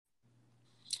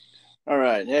All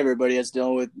right. Hey, everybody. It's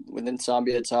Dylan with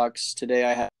Insomnia Talks. Today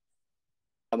I have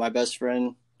my best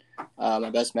friend,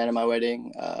 my best man at my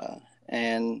wedding,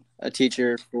 and a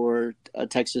teacher for a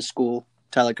Texas school,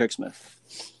 Tyler Kirksmith.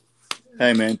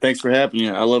 Hey man, thanks for having me.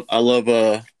 I love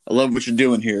what you're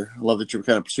doing here. I love that you're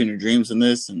kind of pursuing your dreams in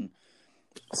this, and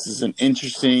this is an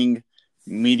interesting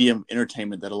medium of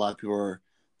entertainment that a lot of people are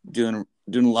doing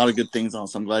a lot of good things on.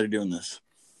 So I'm glad you're doing this.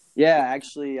 Yeah,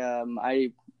 actually,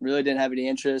 I really didn't have any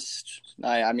interest.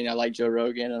 I mean, I like Joe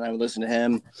Rogan and I would listen to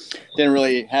him. Didn't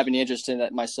really have any interest in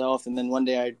it myself. And then one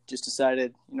day I just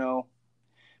decided,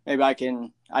 maybe I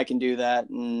can do that.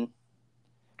 And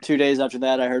 2 days after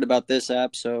that, I heard about this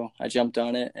app, so I jumped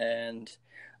on it and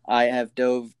I have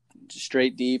dove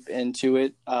straight deep into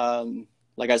it.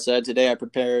 Like I said, today I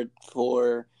prepared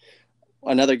for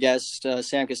another guest,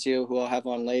 Sam Castillo, who I'll have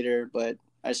on later. But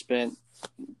I spent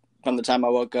from the time I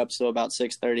woke up till about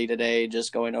 6:30 today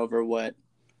just going over what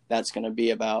that's going to be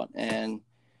about. And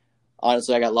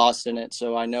honestly, I got lost in it,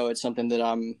 so I know it's something that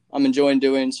I'm enjoying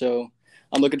doing. So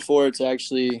I'm looking forward to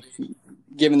actually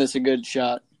giving this a good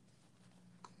shot.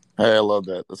 Hey, I love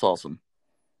that. That's awesome.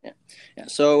 Yeah, yeah.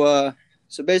 So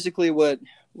basically, what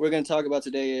we're going to talk about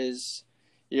today is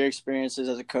your experiences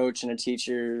as a coach and a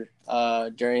teacher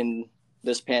during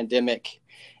this pandemic,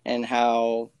 and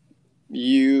how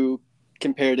you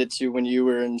compared it to when you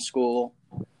were in school,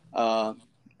 uh,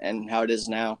 and how it is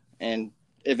now, and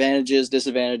advantages,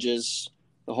 disadvantages,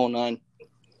 the whole nine.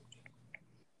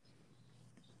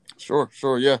 Sure,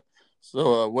 yeah.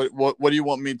 So, what do you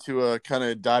want me to kind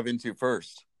of dive into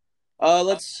first?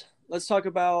 Let's talk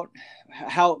about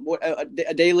how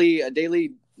a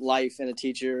daily life and a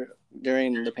teacher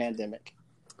during the pandemic.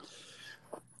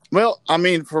 Well, I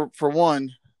mean, for one,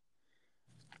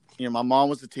 my mom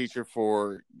was a teacher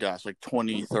for like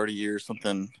 20, 30 years,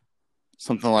 something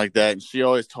like that, and she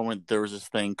always told me that there was this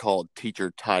thing called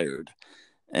teacher tired,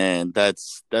 and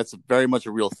that's very much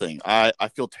a real thing. I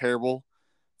feel terrible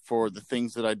for the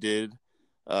things that I did,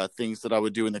 things that I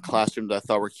would do in the classroom that I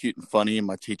thought were cute and funny, and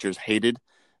my teachers hated,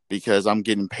 because I'm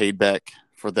getting paid back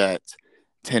for that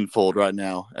tenfold right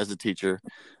now as a teacher.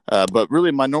 But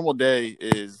really, my normal day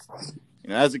is,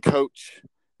 as a coach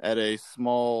at a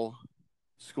small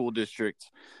school district,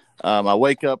 I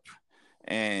wake up,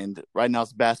 and right now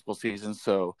it's basketball season,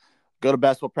 so go to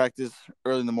basketball practice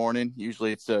early in the morning.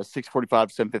 Usually it's 6:45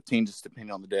 to 7:15, just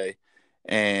depending on the day,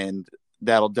 and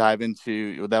that'll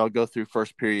go through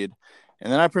first period,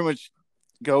 and then I pretty much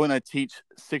go and I teach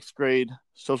sixth grade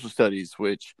social studies.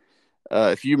 Which,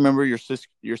 if you remember your sixth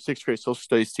grade social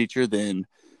studies teacher, then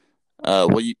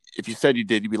if you said you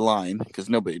did, you'd be lying, because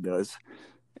nobody does.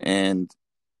 And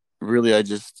really, I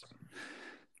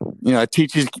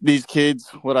teach these kids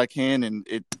what I can, and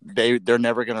they're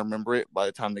never going to remember it by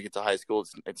the time they get to high school.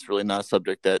 It's really not a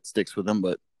subject that sticks with them.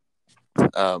 But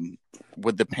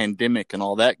with the pandemic and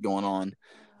all that going on,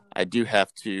 I do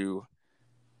have to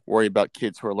worry about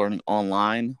kids who are learning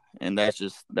online, and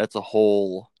that's a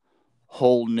whole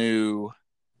new,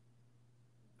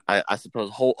 I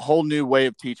suppose, whole new way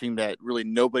of teaching that really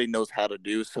nobody knows how to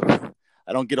do. So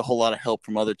I don't get a whole lot of help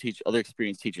from other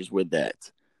experienced teachers with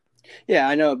that. Yeah,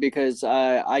 I know, because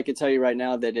I could tell you right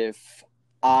now that if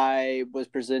I was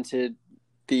presented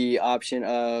the option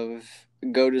of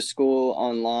go to school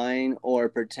online or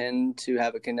pretend to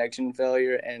have a connection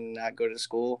failure and not go to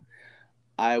school,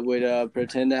 I would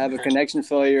pretend to have a connection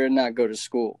failure and not go to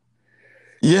school.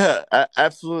 Yeah,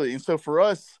 absolutely. And so for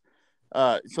us,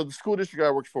 so the school district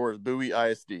I worked for is Bowie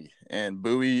ISD, and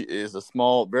Bowie is a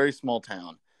very small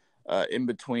town, in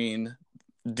between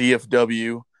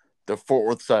DFW, the Fort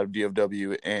Worth side of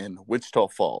DFW, and Wichita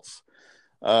Falls.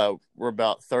 We're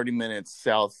about 30 minutes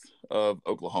south of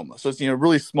Oklahoma, so it's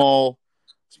really small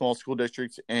school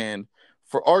districts. And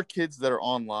for our kids that are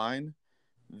online,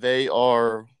 they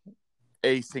are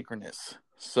asynchronous.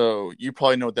 So you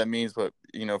probably know what that means, but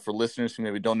for listeners who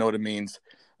maybe don't know what it means,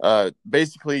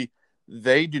 basically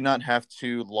they do not have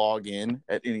to log in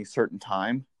at any certain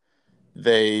time.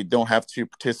 They don't have to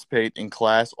participate in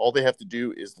class. All they have to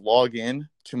do is log in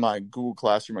to my Google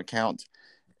Classroom account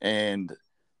and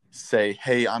say,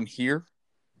 "Hey, I'm here,"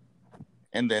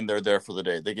 and then they're there for the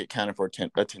day. They get counted for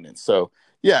attendance. So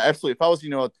yeah, absolutely. If I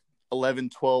was, 11,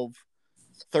 12,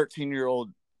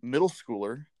 13-year-old middle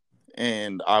schooler,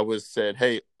 and I was said,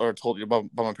 "Hey," or told you by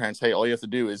my parents, "Hey, all you have to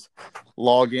do is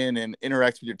log in and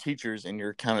interact with your teachers, and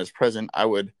you're counted as present," I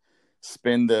would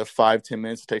spend the 5-10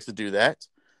 minutes it takes to do that,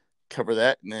 cover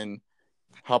that, and then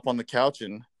hop on the couch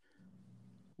and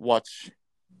watch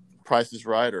Price is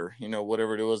Right, or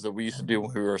whatever it was that we used to do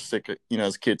when we were sick,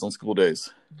 as kids on school days.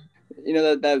 You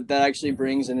know that actually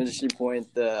brings an interesting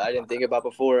point that I didn't think about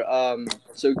before.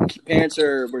 So parents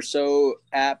were so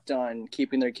apt on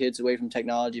keeping their kids away from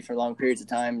technology for long periods of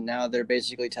time. Now they're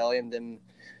basically telling them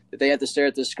that they have to stare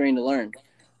at the screen to learn.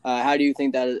 How do you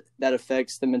think that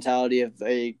affects the mentality of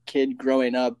a kid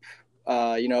growing up?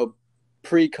 You know,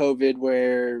 pre-COVID,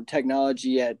 where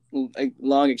technology at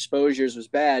long exposures was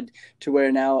bad, to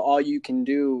where now all you can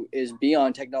do is be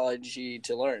on technology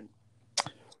to learn.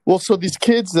 Well, so these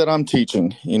kids that I'm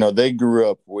teaching, they grew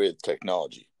up with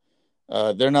technology.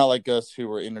 They're not like us who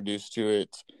were introduced to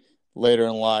it later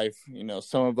in life.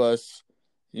 Some of us,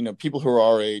 people who are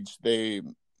our age, they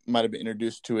might have been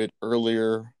introduced to it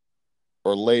earlier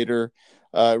or later.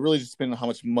 It really just depending on how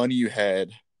much money you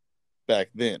had back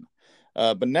then.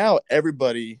 But now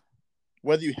everybody,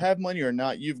 whether you have money or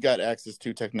not, you've got access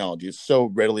to technology. It's so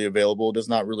readily available. It's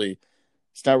not really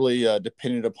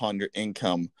dependent upon your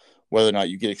income, whether or not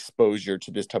you get exposure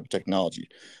to this type of technology.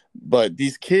 But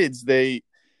these kids, they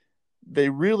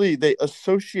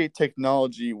associate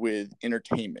technology with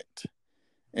entertainment.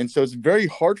 And so it's very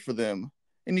hard for them,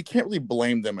 and you can't really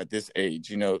blame them at this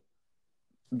age,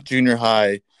 junior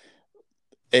high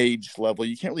age level.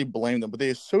 You can't really blame them, but they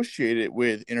associate it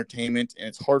with entertainment, and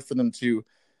it's hard for them to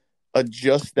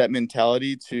adjust that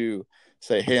mentality to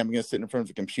say, hey, I'm going to sit in front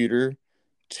of a computer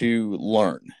to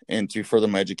learn and to further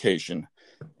my education.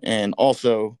 And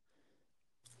also,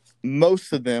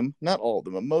 most of them, not all of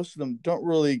them, but most of them don't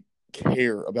really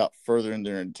care about furthering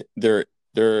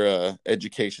their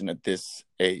education at this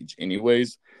age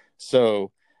anyways.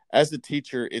 So as a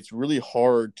teacher, it's really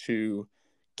hard to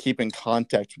keep in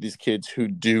contact with these kids who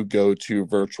do go to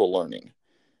virtual learning.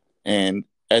 And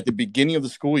at the beginning of the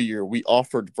school year, we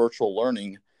offered virtual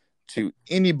learning to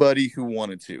anybody who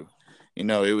wanted to.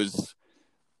 It was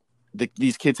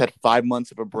these kids had 5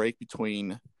 months of a break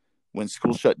between when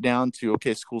school shut down to,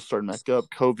 okay, school's starting back up.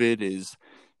 COVID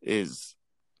is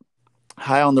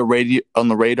high on the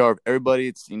radar of everybody.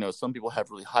 It's, some people have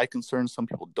really high concerns. Some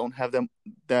people don't have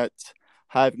that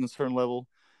high of a concern level,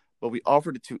 but we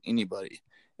offered it to anybody.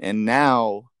 And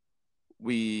now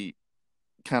we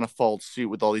kind of followed suit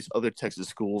with all these other Texas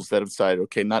schools that have decided,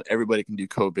 okay, not everybody can do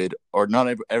COVID, or not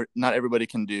everybody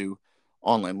can do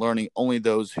online learning. Only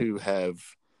those who have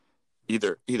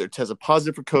either tested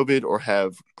positive for COVID or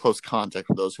have close contact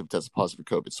with those who have tested positive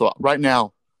for COVID. So right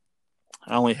now,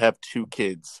 I only have 2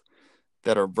 kids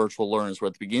that are virtual learners. We're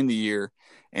at the beginning of the year,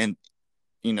 and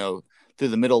through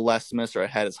the middle of last semester, I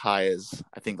had as high as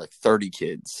I think like 30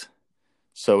 kids.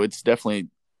 So it's definitely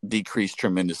decreased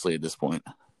tremendously at this point.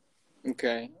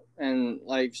 Okay. And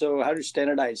so how do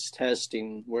standardized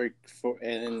testing work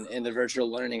in the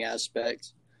virtual learning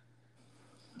aspect?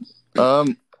 So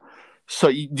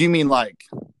do you mean like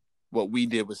what we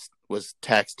did was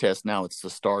tax test? Now it's the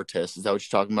STAR test. Is that what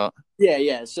you're talking about?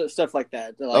 Yeah. So stuff like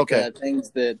that, Okay. Things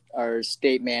that are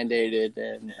state mandated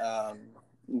and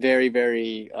very,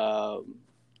 very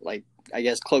I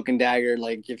guess cloak and dagger.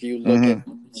 Like if you look at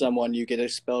someone, you get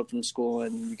expelled from school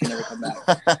and you can never come back.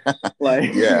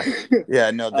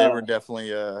 Yeah. No, they were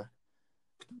definitely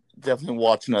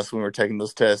watching us when we were taking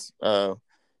those tests.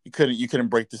 You couldn't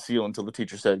break the seal until the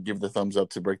teacher said give the thumbs up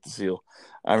to break the seal.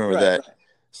 I remember that. Right.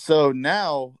 So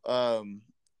now,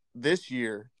 this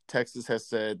year, Texas has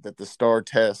said that the STAR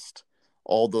test,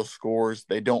 all those scores,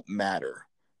 they don't matter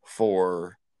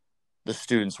for the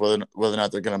students, whether or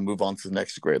not they're going to move on to the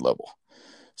next grade level.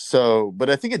 So,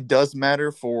 but I think it does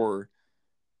matter for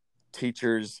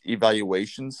teachers'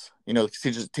 evaluations.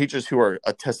 Teachers who are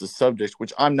a tested subject,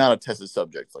 which I'm not a tested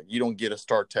subject. Like, you don't get a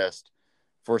STAR test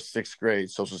for 6th grade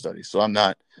social studies. So I'm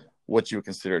not what you would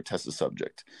consider a tested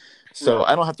subject. So right.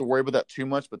 I don't have to worry about that too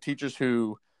much. But teachers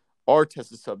who are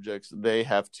tested subjects, they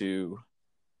have to,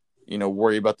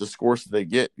 worry about the scores that they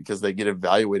get, because they get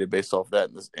evaluated based off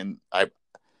that. And as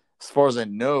far as I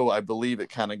know, I believe it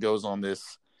kind of goes on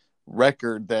this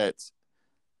record that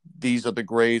these are the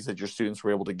grades that your students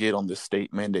were able to get on this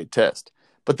state mandate test.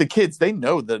 But the kids, they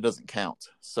know that it doesn't count.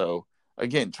 So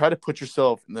again, try to put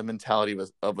yourself in the mentality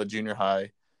of a junior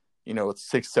high, 6th,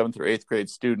 7th, or 8th grade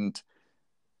student,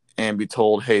 and be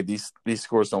told, hey, these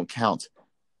scores don't count.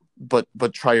 But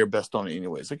try your best on it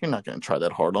anyways. Like, you're not going to try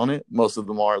that hard on it. Most of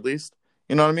them are, at least.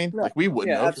 You know what I mean? No, like, we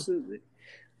wouldn't have. Absolutely.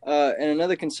 And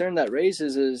another concern that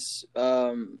raises is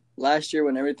last year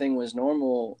when everything was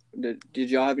normal, did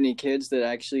y'all have any kids that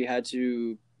actually had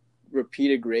to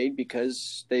repeat a grade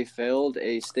because they failed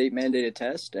a state mandated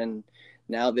test? And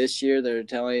now this year they're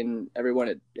telling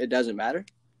everyone it doesn't matter?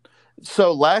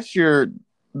 So last year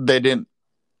they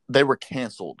were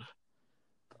canceled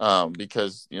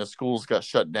because schools got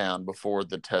shut down before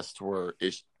the tests were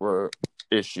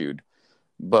issued.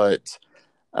 But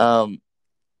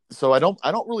so I don't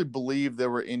really believe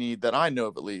there were any that I know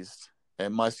of, at least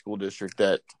in my school district,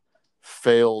 that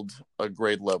failed a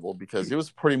grade level, because it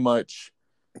was pretty much,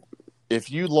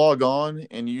 if you log on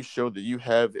and you show that you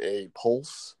have a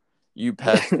pulse, you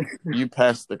pass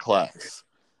the class.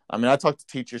 I mean, I talked to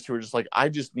teachers who were just like, I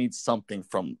just need something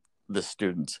from the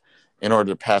students in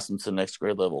order to pass them to the next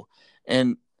grade level.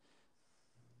 And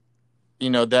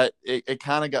that it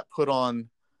kind of got put on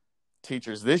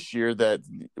teachers this year, that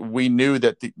we knew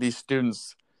that these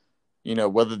students,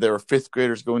 whether they were fifth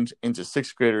graders going into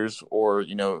sixth graders, or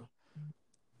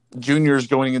juniors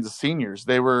going into seniors,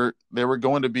 they were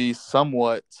going to be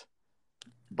somewhat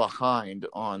behind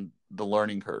on the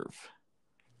learning curve.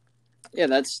 Yeah,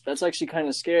 that's actually kind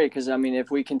of scary, because I mean, if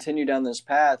we continue down this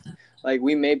path, like,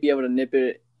 we may be able to nip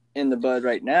it in the bud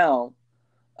right now,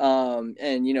 and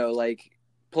like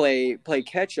play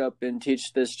catch up and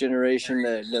teach this generation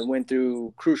that went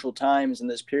through crucial times in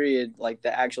this period, like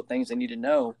the actual things they need to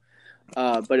know.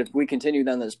 But if we continue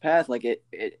down this path, like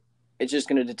it's just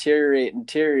going to deteriorate,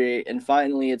 and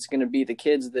finally it's going to be the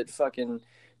kids that fucking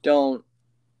don't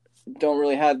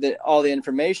really have all the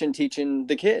information teaching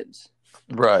the kids.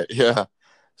 Right. Yeah.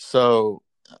 So,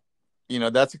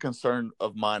 that's a concern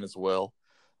of mine as well.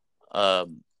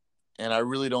 And I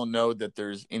really don't know that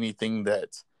there's anything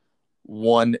that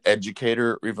one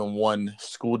educator or even one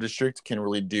school district can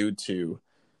really do to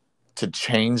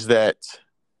change that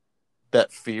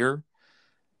fear.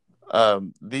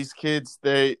 These kids,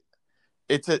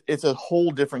 it's a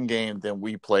whole different game than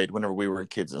we played whenever we were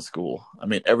kids in school. I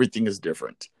mean, everything is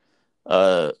different.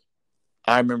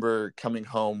 I remember coming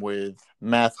home with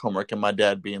math homework and my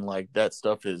dad being like, that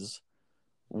stuff is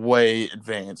way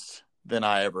advanced than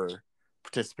I ever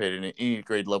participated in any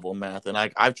grade level of math. And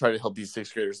I've tried to help these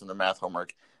sixth graders in their math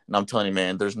homework. And I'm telling you,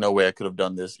 man, there's no way I could have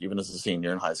done this even as a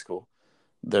senior in high school.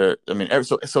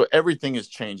 So everything is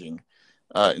changing.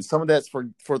 And some of that's for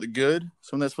the good,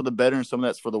 some of that's for the better, and some of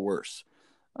that's for the worse.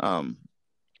 And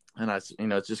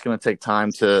it's just going to take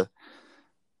time to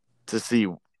see,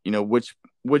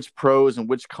 which pros and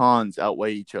which cons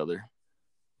outweigh each other.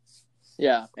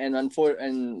 Yeah, and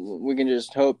we can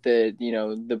just hope that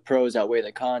the pros outweigh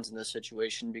the cons in this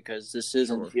situation, because this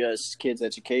isn't just kids'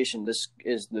 education. This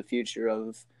is the future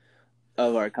of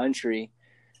our country.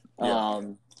 Yeah.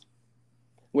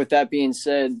 With that being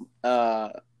said,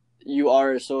 you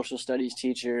are a social studies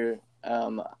teacher.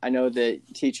 I know that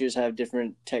teachers have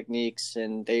different techniques,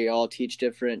 and they all teach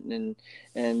different, and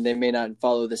they may not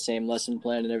follow the same lesson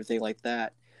plan and everything like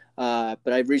that.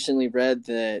 But I've recently read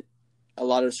that a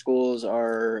lot of schools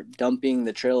are dumping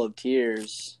the Trail of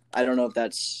Tears. I don't know if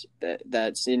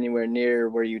that's anywhere near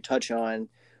where you touch on,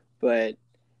 but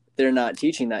they're not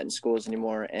teaching that in schools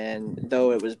anymore. And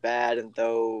though it was bad, and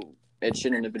though it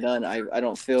shouldn't have been done, I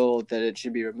don't feel that it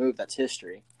should be removed. That's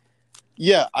history.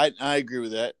 Yeah, I agree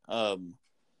with that.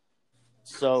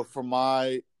 So for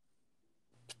my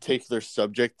particular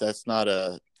subject, that's not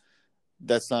a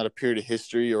period of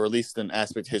history, or at least an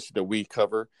aspect of history that we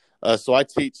cover. So I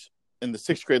teach in the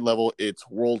sixth grade level. It's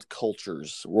world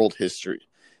cultures, world history.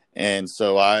 And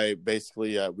so I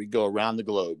basically, we go around the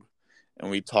globe and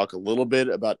we talk a little bit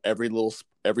about every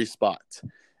spot.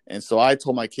 And so I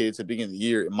told my kids at the beginning of the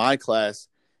year in my class,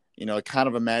 I kind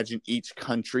of imagine each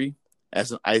country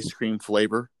as an ice cream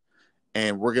flavor,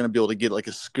 and we're going to be able to get like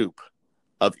a scoop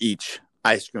of each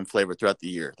ice cream flavor throughout the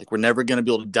year. Like, we're never going to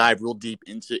be able to dive real deep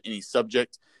into any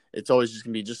subject. It's always just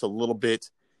going to be just a little bit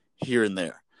here and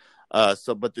there.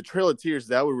 But the Trail of Tears,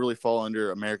 that would really fall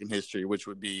under American history, which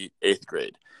would be eighth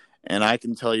grade. And I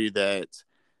can tell you that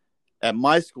at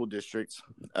my school district,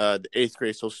 the eighth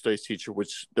grade social studies teacher,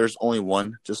 which there's only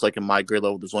one, just like in my grade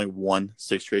level, there's only one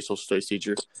sixth grade social studies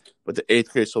teacher. But the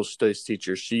eighth grade social studies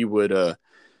teacher, she would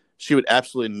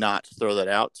absolutely not throw that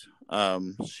out.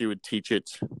 She would teach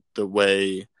it the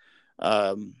way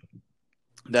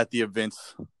that the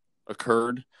events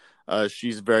occurred.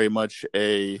 She's very much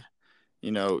she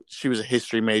was a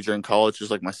history major in college,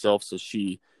 just like myself. So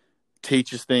she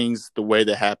teaches things the way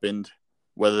they happened,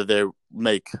 whether they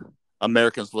make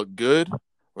Americans look good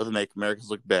or they make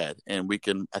Americans look bad. And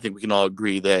I think we can all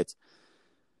agree that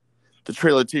the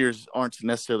Trail of Tears aren't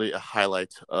necessarily a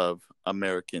highlight of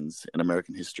Americans in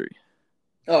American history.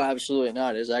 Oh, absolutely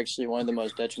not. It's actually one of the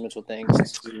most detrimental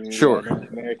things to Sure.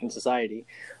 American society.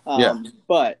 Yeah.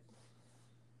 But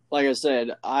like I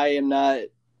said, I'm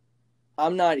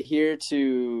not here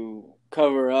to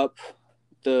cover up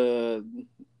the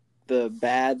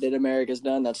bad that America's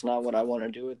done. That's not what I want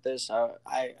to do with this.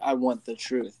 I want the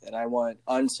truth, and I want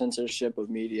uncensorship of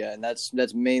media, and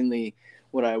that's mainly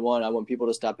what I want. I want people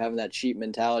to stop having that cheap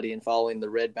mentality and following the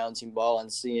red bouncing ball on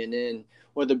CNN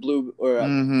or the blue or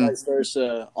vice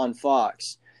versa on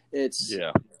Fox. It's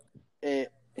Yeah.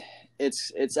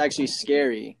 it's actually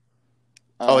scary.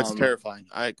 It's terrifying.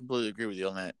 I completely agree with you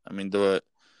on that. I mean,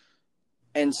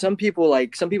 and some people I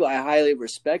highly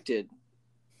respected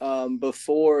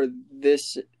before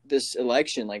this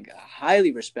election, like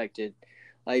highly respected.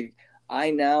 Like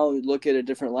I now look at a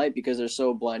different light because they're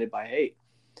so blinded by hate.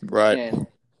 right. And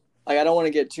like I don't want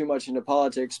to get too much into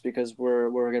politics because we're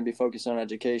going to be focused on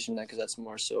education, because that's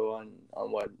more so on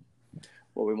what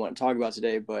we want to talk about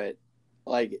today. But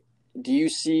like, do you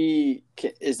see,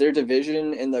 is there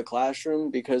division in the classroom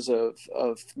because of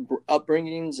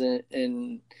upbringings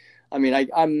and I mean,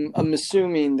 I'm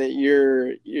assuming that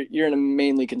you're in a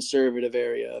mainly conservative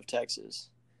area of Texas.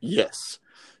 Yes.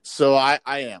 So I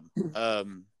am.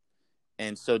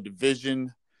 And so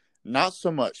division, not so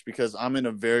much, because I'm in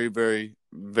a very, very,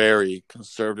 very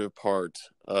conservative part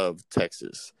of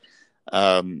Texas.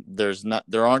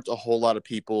 There aren't a whole lot of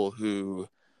people who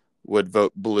would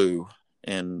vote blue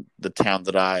in the town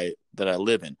that I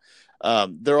live in.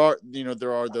 There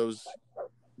are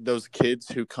those kids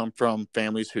who come from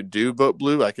families who do vote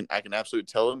blue. I can absolutely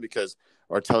tell them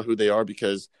tell who they are,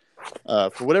 because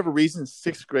for whatever reason,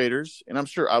 sixth graders, and I'm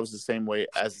sure I was the same way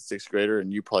as a sixth grader,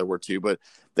 and you probably were too, but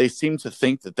they seem to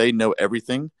think that they know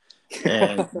everything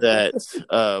and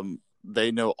that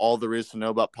they know all there is to know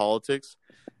about politics.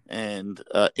 And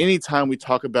anytime we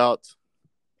talk about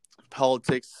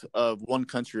politics of one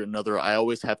country or another, I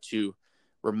always have to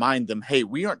remind them, hey,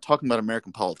 we aren't talking about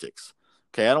American politics.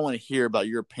 Okay, I don't want to hear about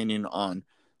your opinion on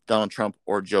Donald Trump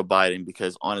or Joe Biden,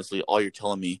 because honestly, all you're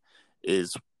telling me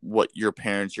is what your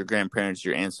parents, your grandparents,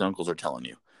 your aunts and uncles are telling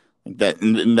you. Like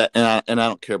that, and I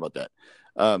don't care about that.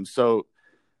 So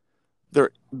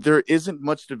there isn't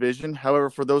much division. However,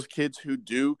 for those kids who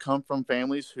do come from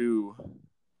families who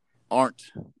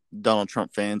aren't Donald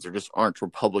Trump fans or just aren't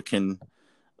Republican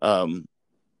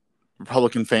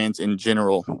fans in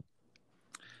general,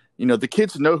 the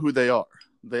kids know who they are.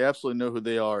 They absolutely know who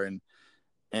they are,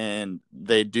 and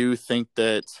they do think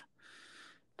that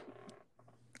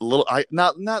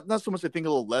not so much. They think a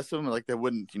little less of them, like they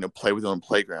wouldn't play with them on the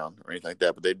playground or anything like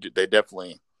that. But they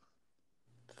definitely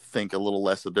think a little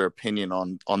less of their opinion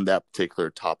on that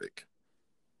particular topic.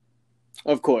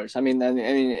 Of course. I mean,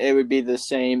 it would be the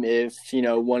same if,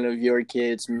 one of your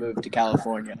kids moved to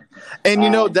California. And,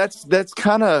 that's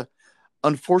kind of,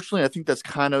 unfortunately, I think that's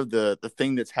kind of the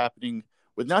thing that's happening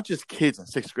with not just kids in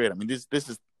sixth grade. I mean, this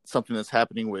is something that's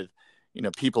happening with,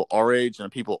 people our age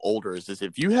and people older, is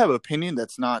if you have an opinion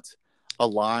that's not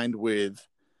aligned with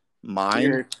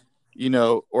mine,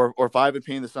 or if I have an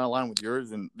opinion that's not aligned with yours,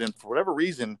 then for whatever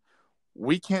reason,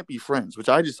 we can't be friends, which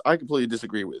I completely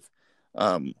disagree with.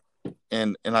 And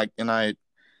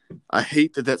I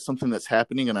hate that that's something that's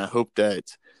happening, and I hope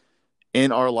that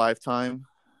in our lifetime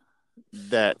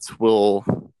that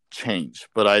will change.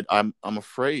 But I'm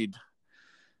afraid,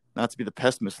 not to be the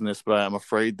pessimist in this, but I'm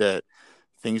afraid that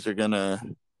things are gonna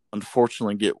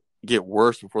unfortunately get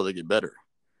worse before they get better.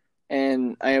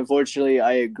 And I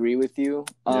agree with you.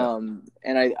 Yeah.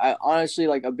 And I honestly,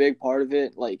 like, a big part of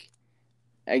it, like,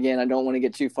 again, I don't want to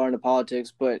get too far into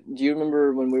politics, but do you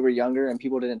remember when we were younger and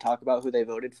people didn't talk about who they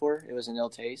voted for? It was an ill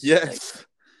taste. Yes.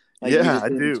 Yeah, I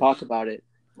do. Talk about it.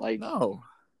 Like, no,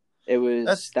 it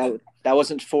was that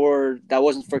wasn't for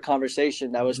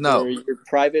conversation. That was for your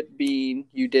private being.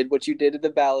 You did what you did at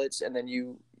the ballots, and then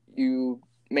you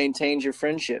maintained your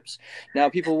friendships. Now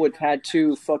people would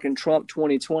tattoo fucking Trump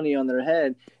 2020 on their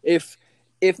head if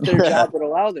their job would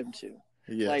allow them to.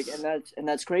 Yes. Like, and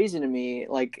that's crazy to me.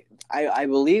 Like, I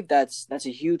believe that's a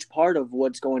huge part of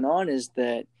what's going on, is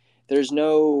that there's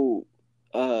no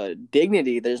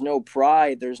dignity, there's no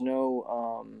pride, there's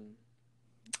no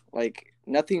like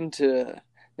nothing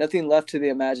left to the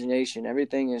imagination.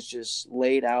 Everything is just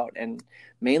laid out, and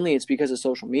mainly it's because of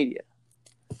social media.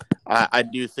 I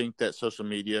do think that social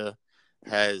media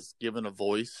has given a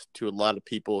voice to a lot of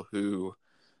people who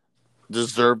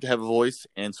deserve to have a voice,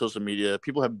 and social media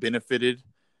people have benefited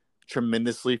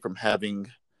tremendously from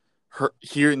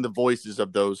hearing the voices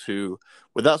of those who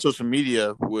without social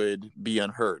media would be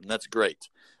unheard, and that's great.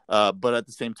 But at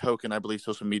the same token, I believe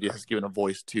social media has given a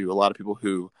voice to a lot of people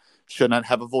who should not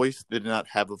have a voice. They did not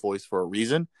have a voice for a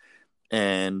reason,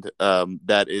 and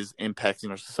that is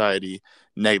impacting our society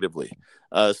negatively.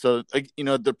 So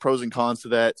the pros and cons to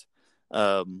that.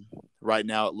 Right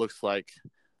now, it looks like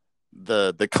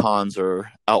the cons are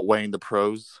outweighing the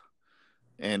pros,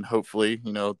 and hopefully,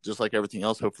 just like everything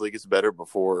else, hopefully it gets better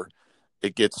before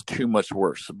it gets too much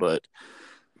worse. But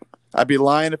I'd be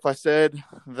lying if I said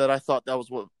that I thought that was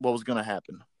what was going to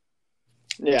happen.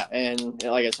 Yeah, and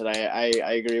like I said, I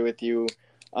agree with you.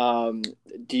 Um,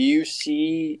 do you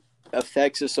see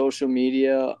effects of social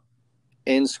media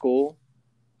in school,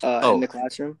 in Oh, the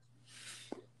classroom?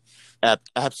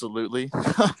 absolutely.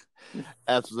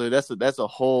 Absolutely. That's a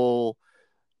whole,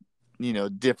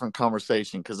 different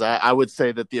conversation, because I would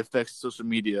say that the effects of social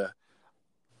media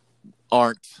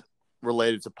aren't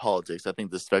related to politics. I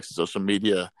think the effects of social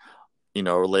media,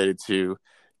 are related to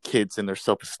kids and their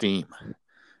self-esteem,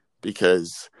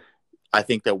 because I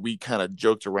think that we kind of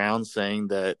joked around saying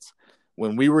that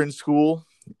when we were in school,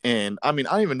 and I mean,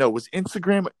 I don't even know, was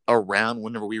Instagram around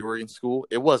whenever we were in school?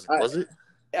 It wasn't, I was it?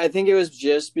 I think it was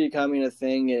just becoming a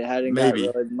thing. It hadn't got Maybe.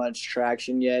 really much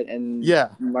traction yet, and Yeah.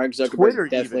 Mark Zuckerberg Twitter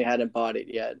definitely even. hadn't bought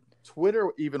it yet.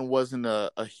 Twitter even wasn't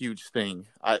a huge thing.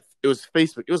 It was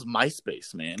Facebook. It was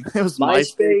MySpace, man. It was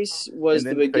MySpace MySpace was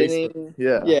and the then Facebook. beginning.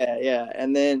 Yeah. Yeah, yeah,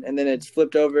 and then it's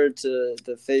flipped over to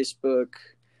the Facebook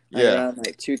like Yeah. around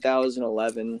like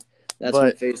 2011. That's when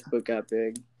But Facebook got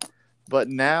big.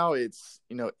 now it's,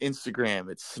 Instagram,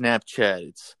 it's Snapchat,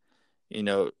 it's, you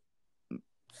know,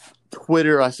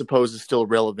 Twitter, I suppose, is still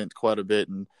relevant quite a bit,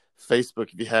 and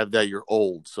Facebook, if you have that, you're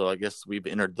old. So I guess we've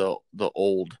entered the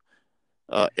old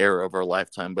era of our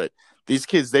lifetime. But these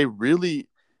kids, they really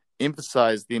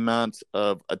emphasize the amount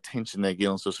of attention they get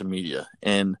on social media,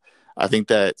 and I think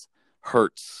that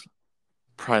hurts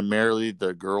primarily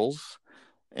the girls.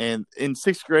 And in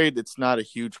sixth grade, it's not a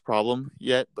huge problem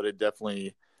yet, but it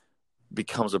definitely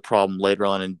becomes a problem later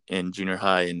on in junior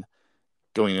high and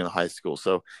going into high school.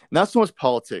 So not so much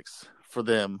politics for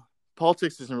them.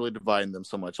 Politics isn't really dividing them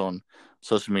so much on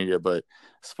social media, but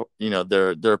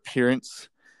their appearance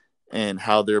and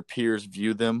how their peers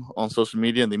view them on social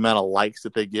media and the amount of likes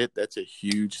that they get, that's a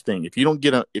huge thing. If you don't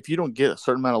get a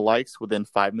certain amount of likes within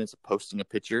 5 minutes of posting a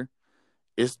picture,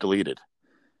 it's deleted.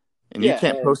 And Yeah, and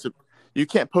you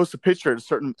can't post a picture at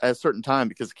a certain time,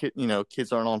 because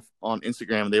kids aren't on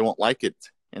Instagram and they won't like it,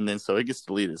 and then so it gets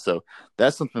deleted. So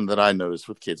that's something that I noticed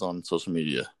with kids on social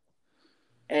media.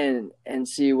 and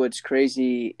see what's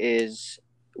crazy is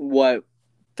what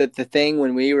the thing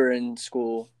when we were in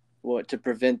school, what to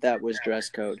prevent that was dress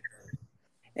code.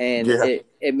 And Yeah.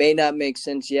 it may not make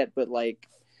sense yet, but like,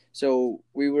 so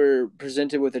we were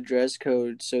presented with a dress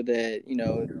code so that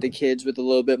the kids with a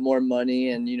little bit more money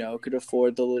and could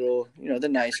afford the little the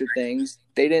nicer things,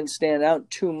 they didn't stand out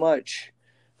too much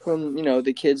from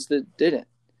the kids that didn't.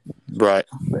 Right.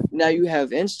 But now you have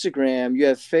Instagram, you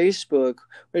have Facebook,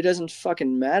 where it doesn't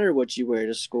fucking matter what you wear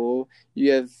to school.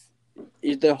 You have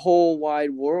the whole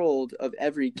wide world of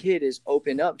every kid is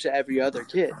open up to every other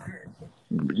kid.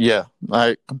 Yeah,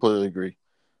 I completely agree.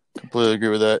 Completely agree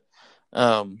with that.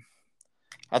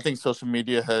 I think social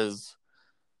media has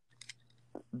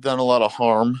done a lot of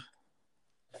harm.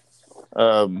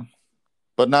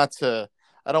 But not to.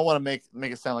 I don't want to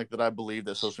make it sound like that I believe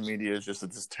that social media is just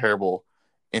this terrible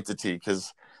entity,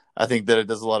 because I think that it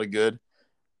does a lot of good.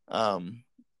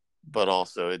 But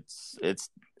also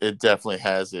it definitely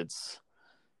has its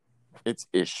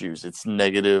issues, its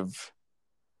negative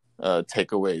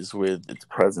takeaways with its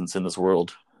presence in this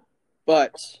world.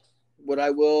 But what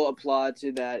I will applaud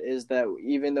to that is that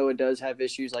even though it does have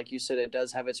issues, like you said, it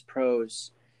does have its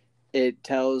pros. It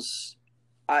tells,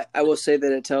 I will say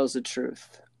that it tells the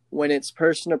truth. When it's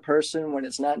person to person, when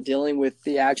it's not dealing with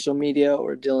the actual media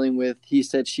or dealing with he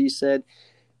said, she said,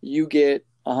 you get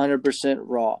 100%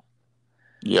 raw.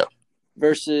 Yeah.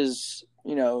 Versus,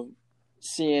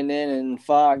 CNN and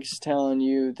Fox telling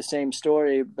you the same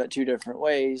story but two different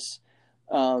ways,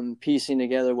 piecing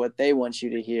together what they want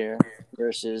you to hear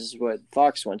versus what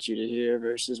Fox wants you to hear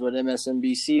versus what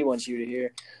MSNBC wants you to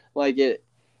hear. Like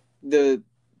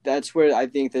that's where I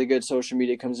think the good social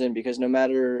media comes in, because no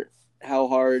matter how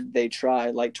hard they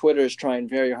try, like Twitter is trying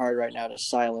very hard right now to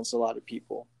silence a lot of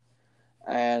people,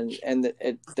 and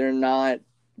they're not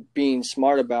being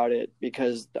smart about it,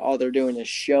 because all they're doing is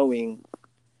showing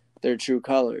their true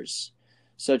colors,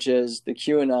 such as the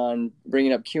QAnon,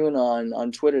 bringing up QAnon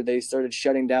on Twitter. They started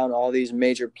shutting down all these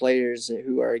major players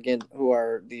who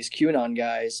are these QAnon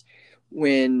guys.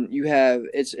 When you have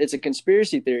it's a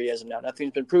conspiracy theory as of now,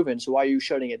 nothing's been proven. So why are you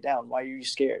shutting it down? Why are you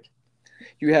scared?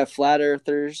 You have flat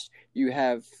earthers, you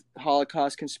have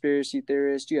Holocaust conspiracy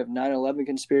theorists, you have 9/11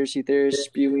 conspiracy theorists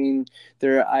spewing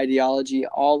their ideology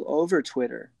all over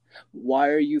Twitter. Why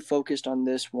are you focused on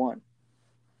this one?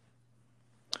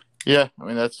 Yeah, I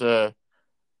mean that's an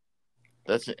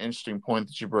interesting point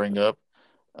that you bring up.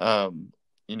 Um,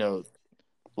 you know,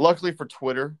 luckily for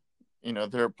Twitter,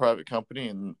 they're a private company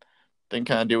and they can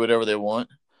kind of do whatever they want.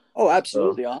 Oh, So,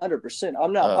 absolutely, 100%.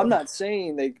 I'm uh, not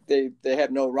saying they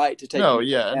have no right to take no, anything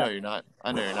yeah, I know down. you're not.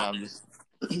 I know you're not. I'm just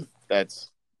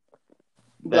that's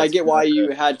But I that's get kind why of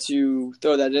you had to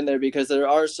throw that in there, because there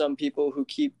are some people who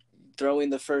keep throwing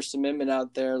the First Amendment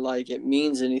out there like it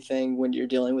means anything when you're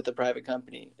dealing with a private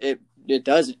company. It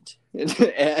doesn't.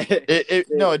 it.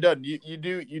 No, it doesn't. You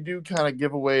do kind of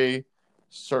give away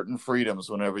certain freedoms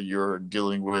whenever you're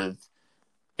dealing with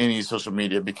any social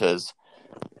media because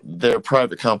they're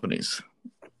private companies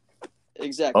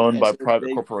Exactly. owned And by so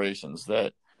private corporations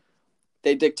that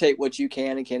they dictate what you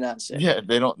can and cannot say. yeah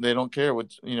they don't care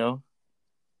what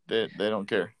they don't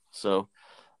care. So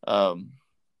um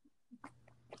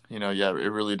yeah,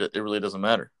 it really doesn't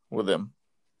matter with them.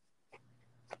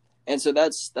 And so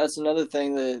that's another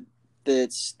thing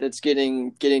that's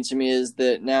getting to me, is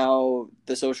that now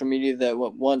the social media that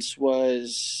what once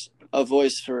was a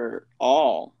voice for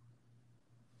all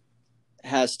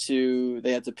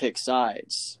they have to pick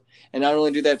sides. And not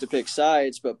only do they have to pick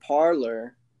sides, but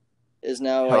Parler is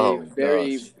now a Oh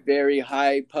very, gosh. very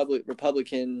high public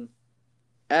Republican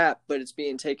app, but it's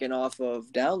being taken off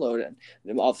of download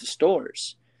and off the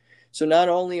stores. So not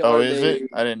only Oh, are is it?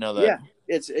 they, I didn't know that.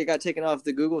 yeah, it got taken off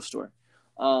the Google store,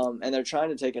 and they're trying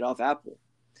to take it off Apple.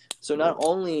 So not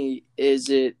only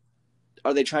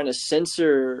are they trying to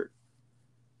censor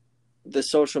the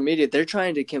social media, they're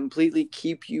trying to completely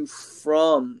keep you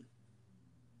from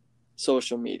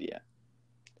social media,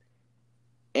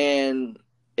 and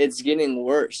it's getting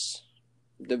worse.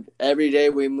 Every day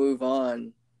we move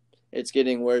on, it's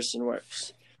getting worse and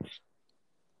worse,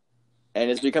 and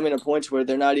it's becoming a point where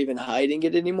they're not even hiding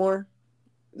it anymore.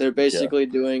 They're Yeah. basically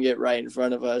doing it right in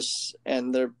front of us,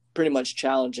 and they're pretty much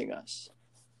challenging us.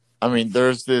 I mean,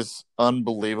 there's this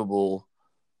unbelievable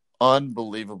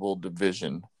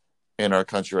division in our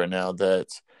country right now that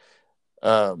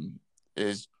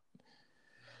is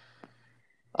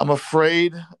I'm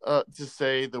afraid to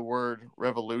say the word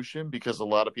revolution because a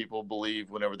lot of people believe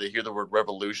whenever they hear the word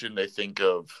revolution, they think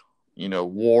of,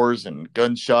 wars and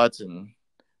gunshots and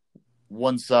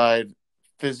one side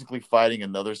physically fighting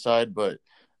another side. But,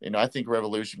 I think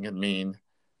revolution can mean,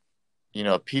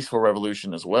 a peaceful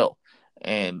revolution as well.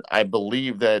 And I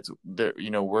believe that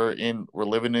we're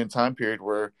living in a time period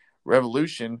where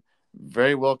revolution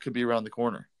very well could be around the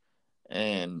corner.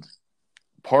 And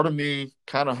part of me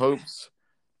kind of hopes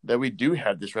that we do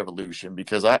have this revolution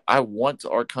because I want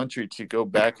our country to go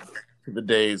back to the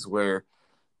days where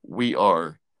we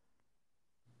are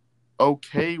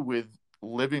okay with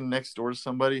living next door to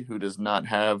somebody who does not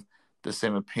have the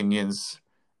same opinions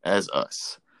as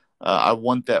us. I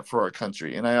want that for our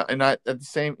country, and I at the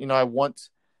same, I want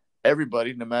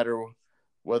everybody, no matter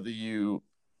whether you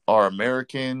are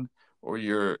American or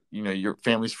your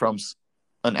family's from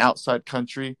an outside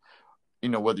country,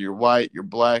 whether you're white, you're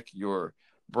black, you're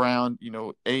brown,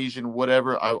 Asian,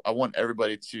 whatever. I want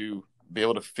everybody to be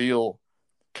able to feel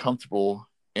comfortable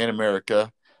in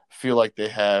America, feel like they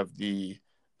have the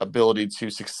ability to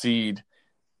succeed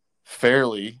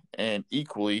fairly and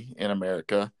equally in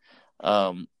America.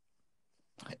 Um,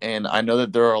 and I know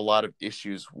that there are a lot of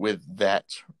issues with that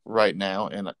right now,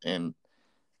 and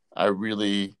I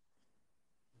really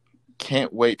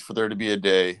can't wait for there to be a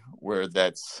day where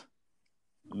that's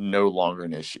no longer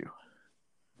an issue.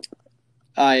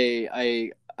 I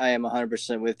am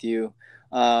 100% with you.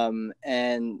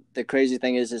 And the crazy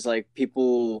thing is like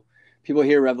people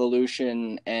hear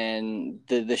revolution and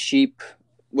the sheep,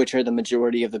 which are the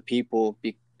majority of the people,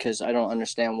 because I don't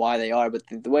understand why they are, but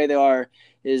the way they are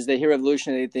is they hear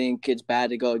revolution and they think it's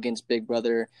bad to go against Big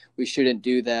Brother. We shouldn't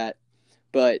do that.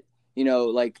 But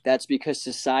like that's because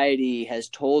society has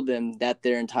told them that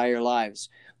their entire lives.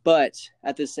 But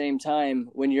at the same time,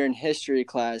 when you're in history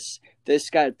class, this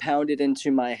got pounded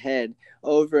into my head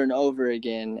over and over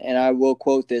again, and I will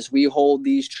quote this: we hold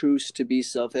these truths to be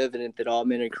self-evident, that all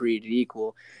men are created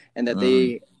equal, and that Mm,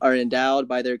 they are endowed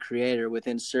by their creator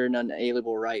within certain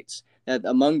unalienable rights, that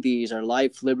among these are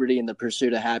life, liberty, and the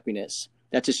pursuit of happiness,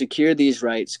 that to secure these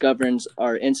rights governs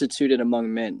are instituted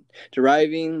among men,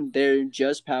 deriving their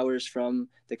just powers from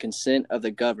the consent of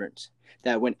the governed,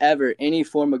 that whenever any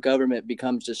form of government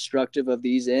becomes destructive of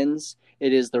these ends,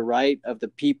 it is the right of the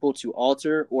people to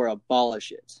alter or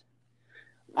abolish it.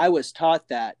 I was taught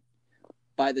that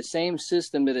by the same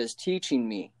system that is teaching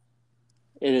me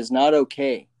it is not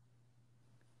okay.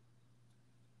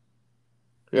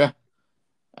 yeah,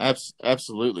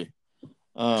 absolutely.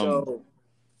 Um, So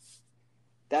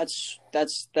that's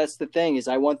the thing, is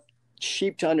I want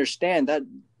sheep to understand that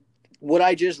what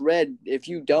I just read, if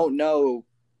you don't know,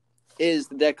 is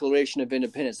the Declaration of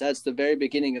Independence. That's the very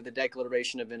beginning of the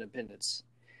Declaration of Independence.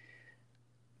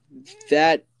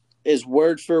 That is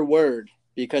word for word,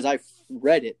 because I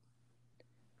read it,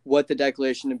 what the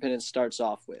Declaration of Independence starts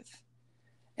off with.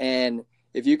 And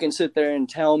if you can sit there and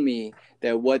tell me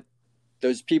that what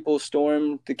those people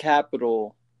stormed the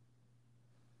Capitol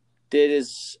did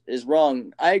is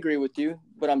wrong, I agree with you,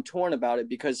 but I'm torn about it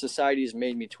because society has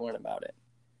made me torn about it.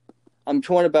 I'm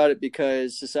torn about it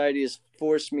because society has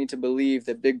forced me to believe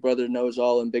that Big Brother knows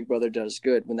all and Big Brother does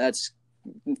good, when that's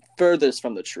furthest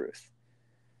from the truth.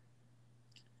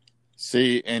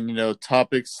 See, and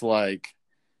topics like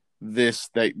this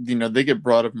that they get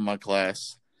brought up in my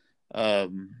class,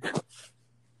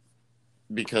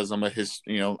 because I'm a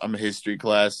history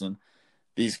class, and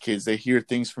these kids, they hear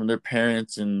things from their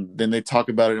parents, and then they talk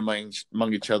about it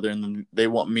among each other, and then they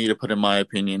want me to put in my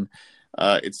opinion.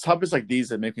 It's topics like these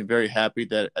that make me very happy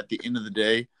that at the end of the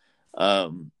day,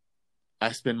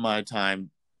 I spend my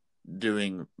time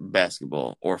doing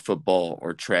basketball or football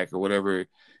or track or whatever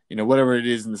it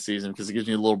is in the season, because it gives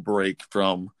me a little break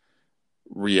from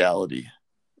reality,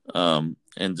 and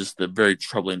just the very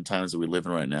troubling times that we live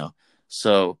in right now.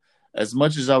 So as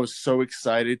much as I was so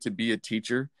excited to be a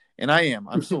teacher, and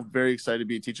I'm still very excited to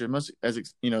be a teacher,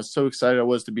 so excited I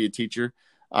was to be a teacher,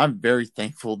 I'm very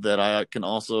thankful that I can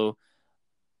also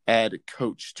add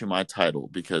coach to my title,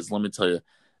 because let me tell you,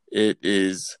 it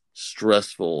is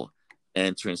stressful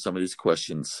answering some of these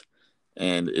questions,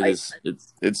 and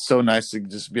it's so nice to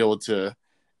just be able to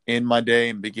end my day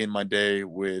and begin my day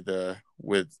with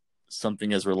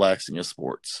something as relaxing as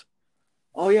sports.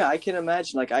 Oh yeah, I can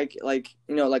imagine.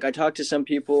 I talk to some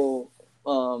people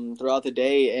throughout the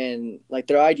day, and like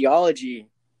their ideology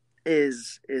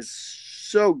is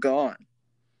so gone.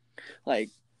 Like,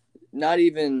 not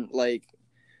even like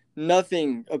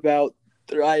nothing about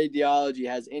their ideology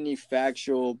has any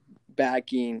factual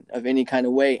backing of any kind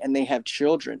of way, and they have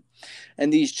children,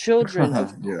 and these children,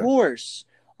 of Yeah. course,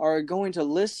 are going to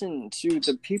listen to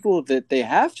the people that they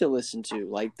have to listen to.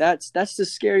 Like, that's the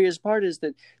scariest part, is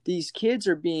that these kids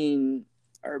like,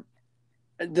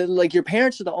 your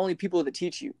parents are the only people that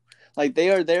teach you. Like, they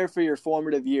are there for your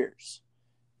formative years.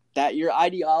 That your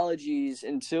ideologies,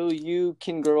 until you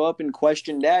can grow up and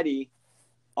question daddy,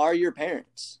 are your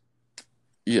parents.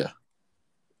 Yeah.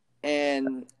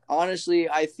 And honestly,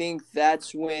 I think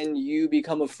that's when you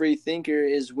become a free thinker,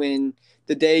 is when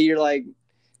the day you're like,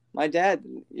 my dad,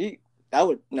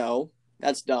 no,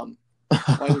 that's dumb.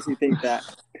 Why does he think that?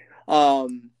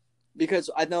 Because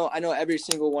I know every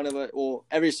single one of it, well,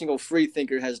 every single free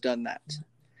thinker has done that.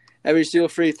 Every single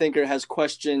free thinker has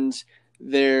questioned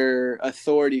their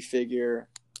authority figure.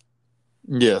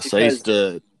 Yes, I used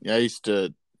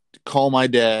to call my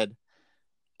dad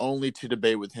only to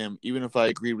debate with him. Even if I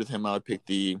agreed with him, I would pick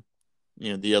the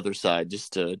other side,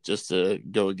 just to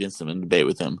go against him and debate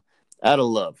with him, out of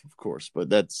love, of course. But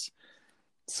that's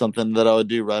something that I would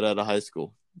do right out of high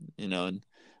school, and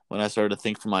when I started to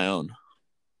think for my own.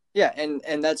 Yeah,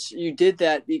 and that's, you did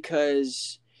that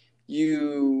because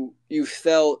you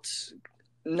felt,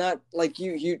 not like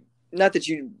you not that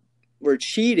you were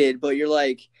cheated, but you're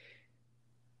like,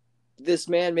 this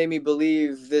man made me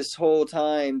believe this whole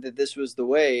time that this was the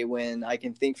way, when I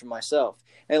can think for myself.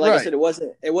 And like I said,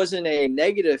 it wasn't a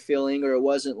negative feeling, or it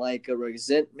wasn't like a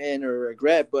resentment or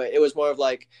regret, but it was more of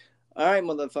like, all right,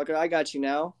 motherfucker, I got you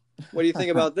now. What do you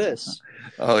think about this?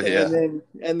 Oh yeah.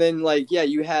 And then like, yeah,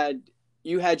 you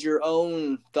had your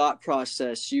own thought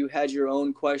process, you had your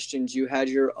own questions, you had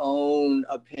your own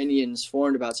opinions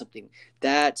formed about something.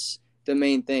 That's the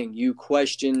main thing. You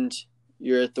questioned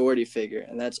your authority figure,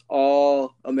 and that's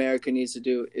all America needs to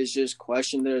do, is just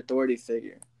question their authority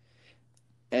figure.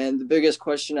 And the biggest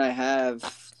question I have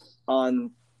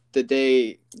on the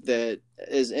day that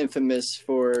is infamous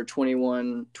for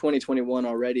 2021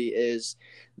 already, is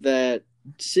that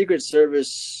Secret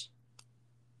Service,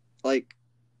 like,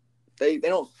 they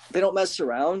don't mess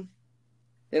around.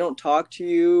 They don't talk to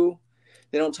you.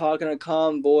 They don't talk in a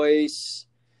calm voice.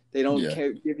 They don't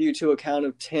give you to a count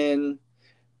of 10.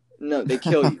 No, they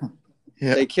kill you.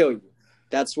 Yeah. They kill you.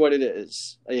 That's what it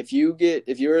is. If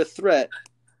you're a threat,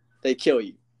 they kill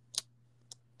you.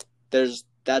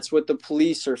 That's what the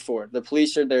police are for. The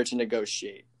police are there to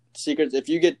negotiate. If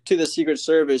you get to the Secret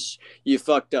Service, you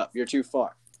fucked up. You're too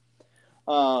far.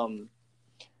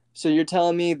 So you're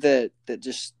telling me that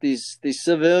just these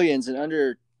civilians in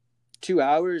under 2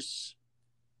 hours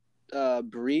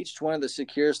breached one of the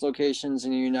securest locations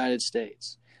in the United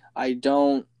States? I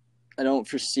don't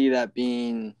foresee that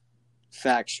being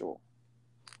factual.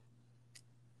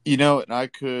 And I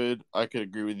could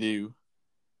agree with you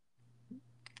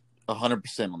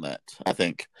 100% on that. I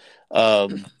think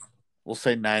we'll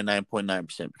say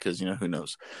 99.9% because, who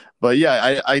knows. But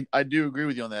yeah, I do agree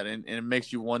with you on that. And it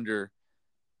makes you wonder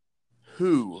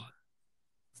who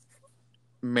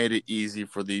made it easy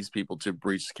for these people to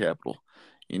breach the Capitol.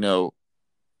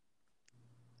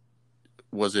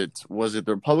 Was it the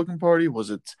Republican Party? Was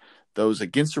it those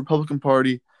against the Republican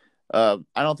Party? I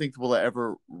don't think we'll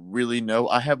ever really know.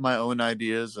 I have my own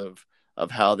ideas of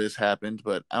how this happened,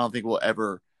 but I don't think we'll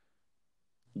ever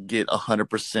get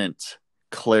 100%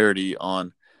 clarity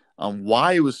on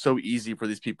why it was so easy for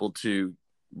these people to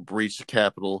breach the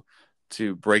Capitol,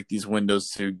 to break these windows,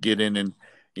 to get in and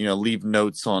leave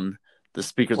notes on the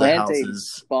speakers of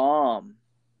houses. Bomb.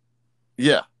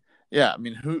 Yeah. I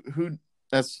mean, who?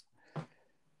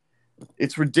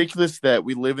 It's ridiculous that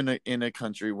we live in a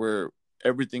country where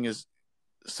everything is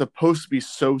supposed to be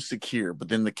so secure, but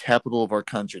then the capital of our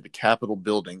country, the Capitol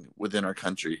building within our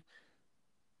country,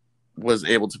 was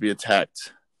able to be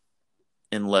attacked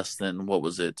in less than, what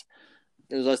was it?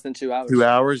 It was less than 2 hours. 2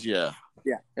 hours, yeah.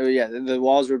 Yeah. The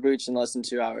walls were breached in less than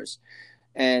 2 hours.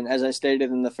 And as I stated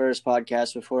in the first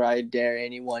podcast, before I dare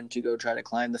anyone to go try to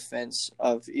climb the fence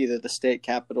of either the state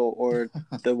capitol or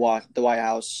the White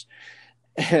House,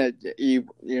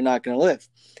 you're not going to live.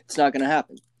 It's not going to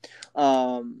happen.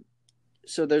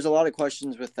 So there's a lot of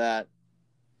questions with that.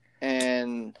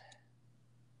 And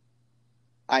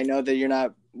I know that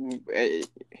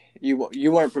you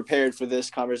weren't prepared for this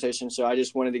conversation, so I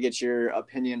just wanted to get your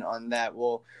opinion on that.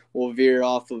 We'll veer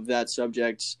off of that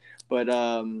subject, but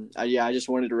I just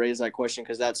wanted to raise that question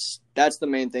because that's the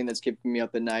main thing that's keeping me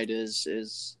up at night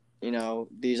is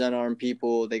these unarmed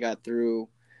people, they got through,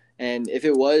 and if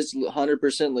it was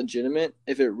 100% legitimate,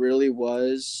 if it really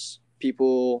was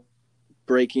people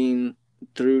breaking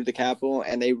through the Capitol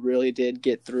and they really did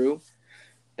get through,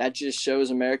 that just shows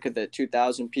America that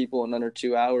 2,000 people in under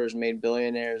 2 hours made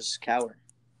billionaires cower.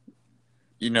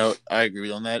 I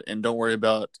agree on that. And don't worry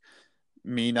about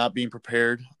me not being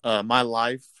prepared. My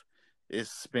life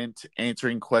is spent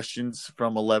answering questions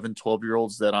from 11,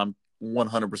 12-year-olds that I'm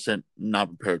 100% not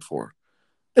prepared for.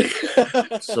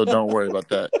 So don't worry about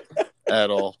that at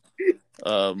all.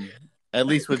 At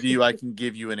least with you, I can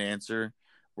give you an answer.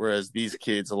 Whereas these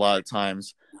kids, a lot of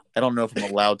times, I don't know if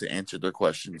I'm allowed to answer their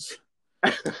questions.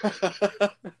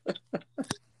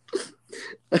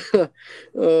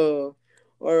 Oh,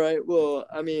 all right. Well,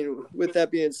 I mean, with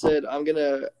that being said, I'm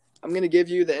gonna give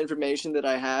you the information that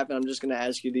I have, and I'm just gonna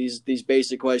ask you these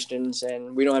basic questions,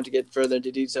 and we don't have to get further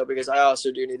into detail because I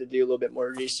also do need to do a little bit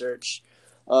more research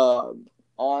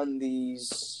on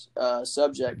these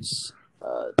subjects.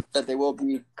 That they will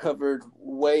be covered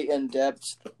way in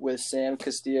depth with Sam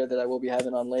Castillo that I will be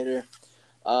having on later.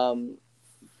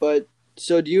 But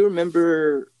so do you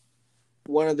remember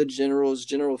one of the generals,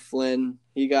 General Flynn?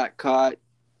 He got caught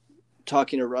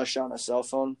talking to Russia on a cell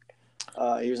phone.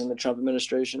 He was in the Trump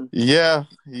administration. Yeah.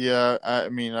 I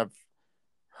mean, I've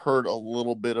heard a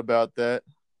little bit about that.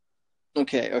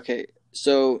 Okay.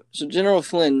 So General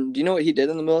Flynn, do you know what he did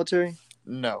in the military?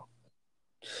 No.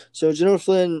 So General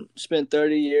Flynn spent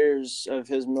 30 years of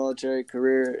his military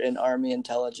career in Army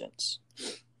intelligence.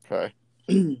 Okay.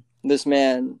 This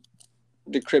man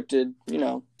decrypted,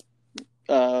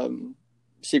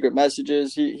 secret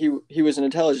messages. He was an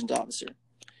intelligence officer.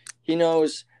 He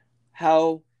knows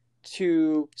how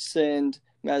to send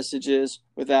messages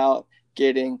without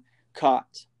getting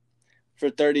caught. For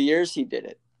 30 years, he did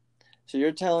it. So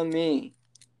you're telling me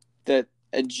that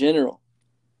a general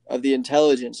of the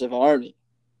intelligence of Army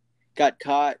got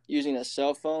caught using a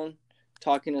cell phone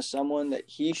talking to someone that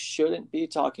he shouldn't be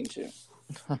talking to?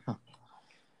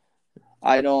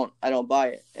 I don't buy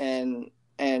it.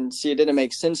 And see, it didn't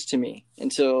make sense to me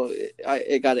until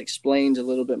it got explained a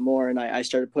little bit more, and I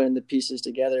started putting the pieces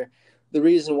together. The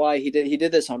reason why he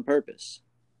did this on purpose.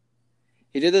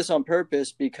 He did this on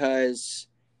purpose because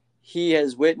he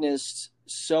has witnessed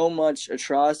so much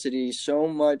atrocity, so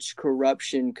much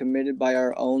corruption committed by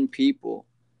our own people.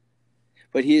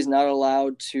 But he is not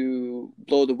allowed to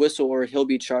blow the whistle or he'll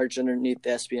be charged underneath the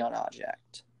Espionage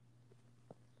Act.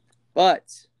 But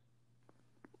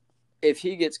if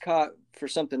he gets caught for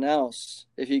something else,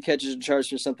 if he catches a charge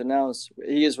for something else,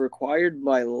 he is required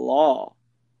by law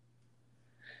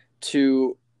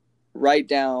to write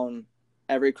down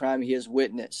every crime he has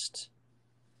witnessed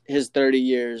his 30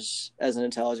 years as an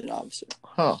intelligence officer.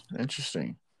 Huh,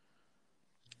 interesting.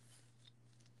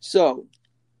 So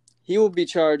he will be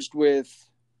charged with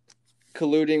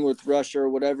colluding with Russia or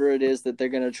whatever it is that they're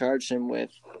going to charge him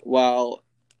with, while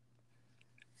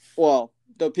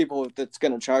the people that's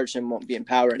going to charge him won't be in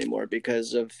power anymore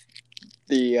because of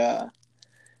the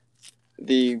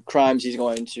crimes he's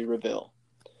going to reveal.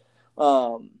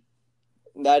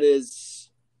 that is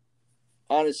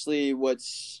honestly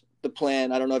what's the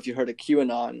plan. I don't know if you heard of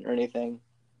QAnon or anything,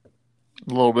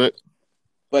 A little bit.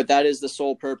 but that is the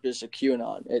sole purpose of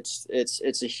QAnon.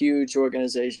 It's a huge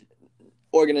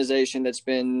organization that's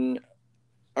been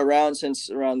around since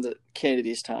around the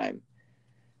Kennedy's time,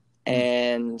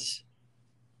 and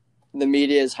the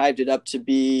media has hyped it up to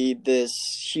be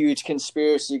this huge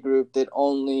conspiracy group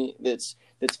that's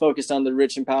focused on the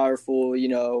rich and powerful,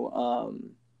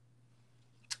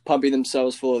 pumping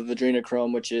themselves full of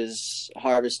adrenochrome, which is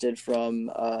harvested from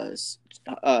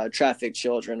trafficked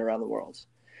children around the world,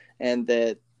 and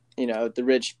that the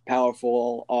rich,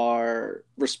 powerful are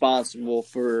responsible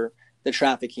for the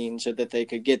trafficking so that they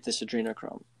could get this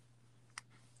adrenochrome.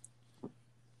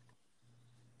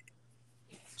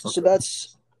 Okay.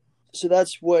 So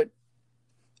that's what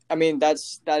I mean. That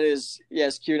is,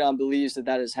 yes, QAnon believes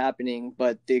that is happening,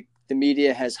 but the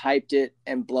media has hyped it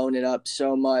and blown it up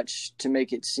so much to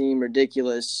make it seem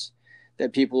ridiculous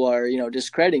that people are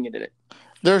discrediting it.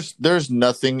 There's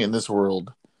nothing in this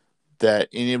world that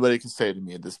anybody can say to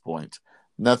me at this point.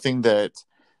 Nothing that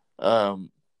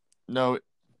no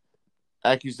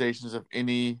accusations of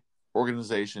any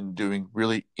organization doing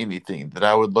really anything that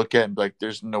I would look at and be like,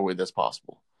 there's no way that's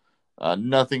possible.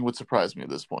 Nothing would surprise me at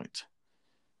this point.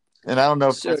 And I don't know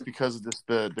if So that's because of just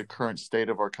the current state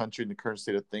of our country and the current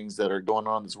state of things that are going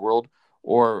on in this world,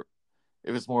 or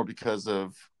if it's more because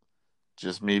of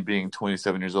just me being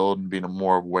 27 years old and being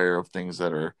more aware of things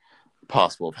that are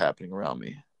possible of happening around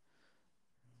me.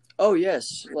 oh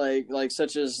yes, like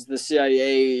such as the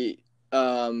CIA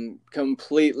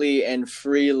completely and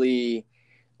freely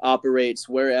operates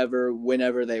wherever,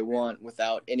 whenever they want,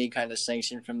 without any kind of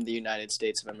sanction from the United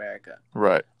States of America.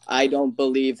 Right. I don't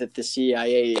believe that the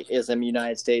CIA is a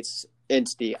United States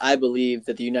entity. I believe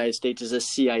that the United States is a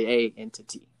CIA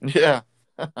entity. Yeah.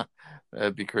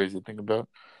 That'd be crazy to think about.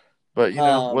 But,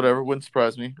 Um, whatever. Wouldn't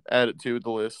surprise me. Add it to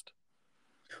the list.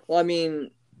 well, I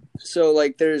mean, so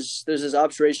like there's this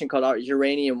observation called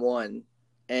Uranium One,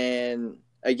 and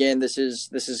again, this is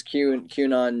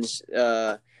QAnon's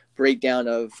breakdown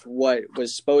of what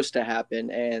was supposed to happen,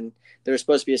 and there was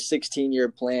supposed to be a 16-year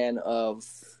plan of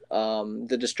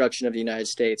the destruction of the United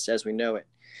States as we know it.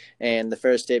 And the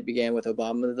first day began with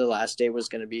Obama. The last day was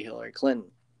going to be Hillary Clinton.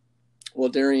 Well,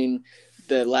 during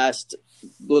the last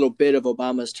little bit of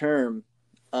Obama's term,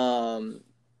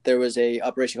 there was a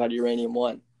operation called Uranium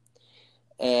One,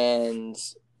 and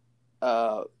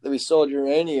we sold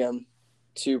uranium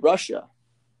to Russia,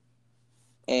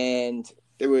 and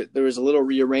there was a little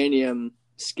uranium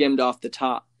skimmed off the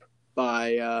top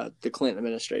by the Clinton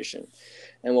administration.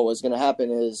 And what was going to happen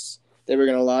is they were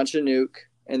going to launch a nuke,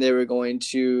 and they were going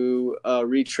to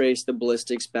retrace the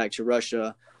ballistics back to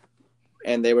Russia,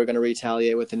 and they were going to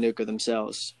retaliate with a nuke of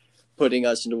themselves, putting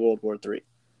us into World War III.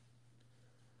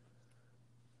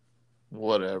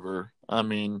 Whatever. I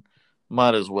mean,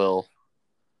 might as well.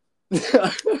 Might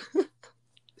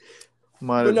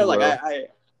But as no, like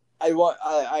well.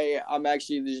 I'm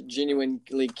actually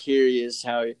genuinely curious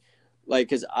how, like,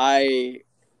 because I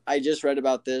just read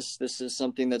about this. This is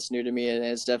something that's new to me, and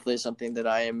it's definitely something that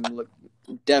I am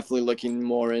definitely looking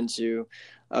more into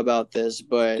about this.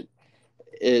 But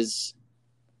is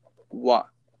what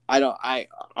I don't I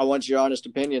want your honest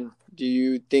opinion. Do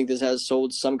you think this has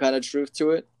sold some kind of truth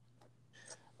to it?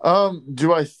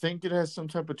 Do I think it has some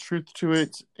type of truth to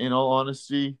it? In all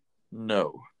honesty,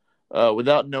 no.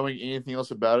 Without knowing anything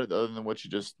else about it other than what you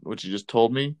just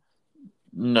told me,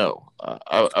 no.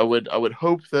 I would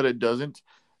hope that it doesn't.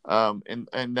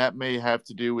 And that may have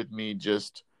to do with me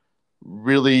just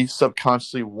really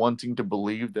subconsciously wanting to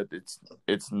believe that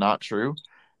it's not true,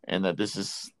 and that this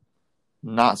is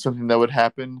not something that would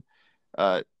happen,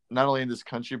 not only in this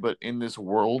country but in this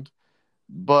world.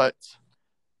 But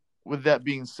with that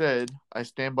being said, I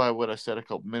stand by what I said a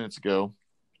couple minutes ago,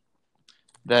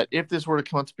 that if this were to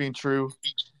come out to being true,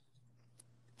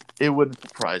 it wouldn't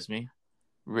surprise me,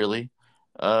 really.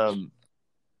 Um,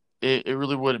 it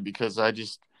really wouldn't, because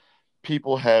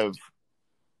people have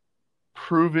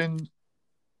proven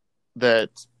that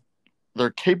they're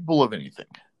capable of anything,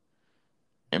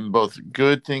 and both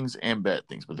good things and bad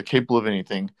things, but they're capable of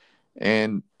anything,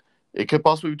 and it could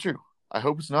possibly be true. I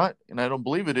hope it's not, and I don't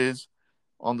believe it is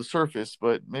on the surface,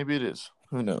 but maybe it is.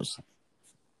 Who knows?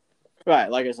 Right,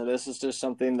 like I said, this is just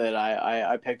something that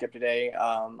I picked up today.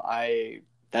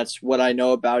 That's what I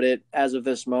know about it as of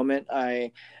this moment.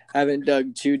 I haven't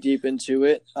dug too deep into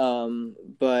it,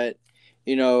 but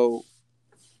you know,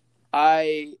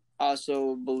 I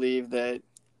also believe that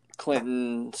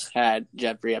Clinton's had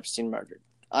Jeffrey Epstein murdered.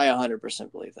 I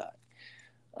 100% believe that.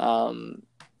 Um,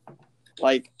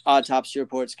 like autopsy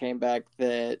reports came back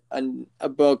that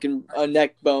a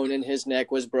neck bone in his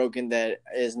neck was broken that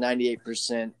is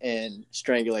 98% in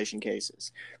strangulation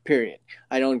cases. Period.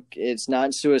 It's not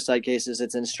in suicide cases,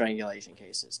 it's in strangulation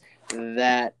cases.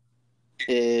 That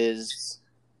is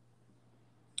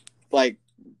like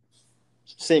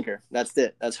sinker. That's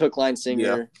it. That's hook, line, sinker.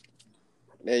 Yeah.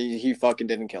 He fucking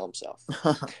didn't kill himself.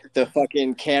 The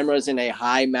fucking cameras in a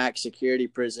high max security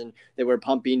prison that were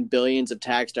pumping billions of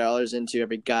tax dollars into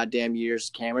every goddamn year's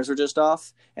cameras were just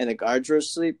off and the guards were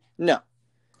asleep. No.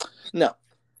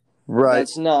 Right.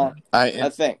 That's not a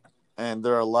thing. And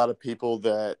there are a lot of people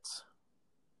that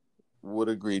would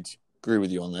agree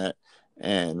with you on that.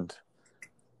 And,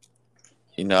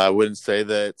 I wouldn't say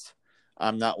that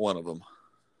I'm not one of them.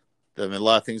 I mean, a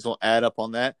lot of things don't add up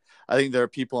on that. I think there are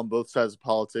people on both sides of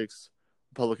politics,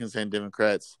 Republicans and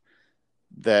Democrats,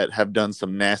 that have done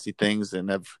some nasty things and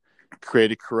have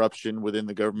created corruption within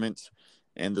the government.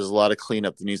 And there's a lot of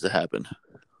cleanup that needs to happen.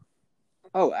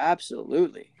 Oh,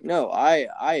 absolutely. No, I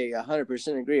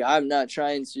 100% agree. I'm not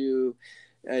trying to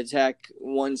attack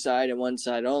one side and one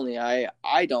side only.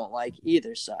 I don't like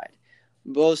either side.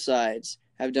 Both sides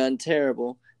have done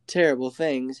terrible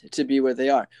things to be where they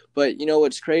are. But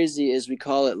what's crazy is we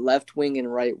call it left wing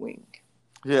and right wing.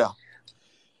 Yeah.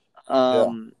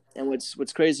 And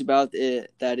what's crazy about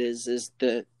it that is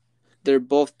that they're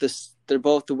both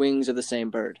the wings of the same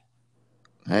bird.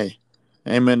 Hey,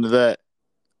 amen to that.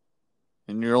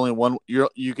 And you're only one.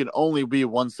 You can only be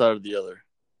one side or the other.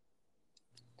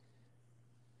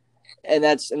 And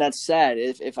that's sad.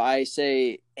 If I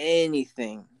say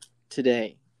anything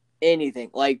today,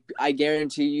 like I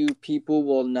guarantee you, people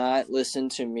will not listen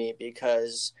to me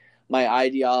because my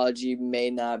ideology may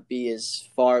not be as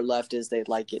far left as they'd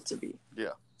like it to be.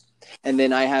 Yeah. And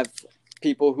then I have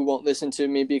people who won't listen to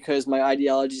me because my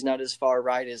ideology is not as far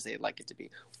right as they'd like it to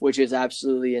be, which is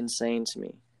absolutely insane to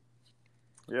me.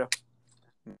 Yeah.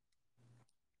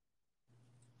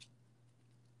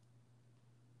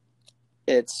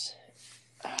 That's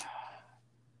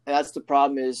the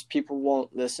problem is people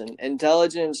won't listen.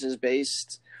 Intelligence is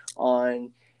based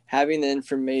on having the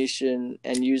information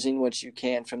and using what you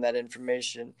can from that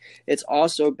information. It's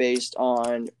also based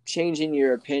on changing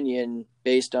your opinion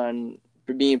based on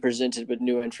being presented with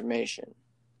new information.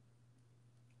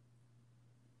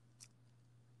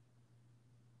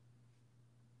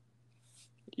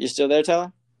 You still there,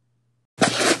 Tyler?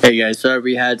 Hey guys, sorry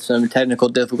we had some technical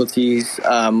difficulties.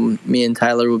 Me and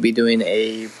Tyler will be doing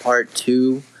a part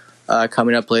 2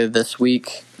 coming up later this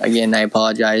week. Again, I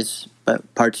apologize,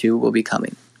 but part 2 will be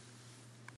coming.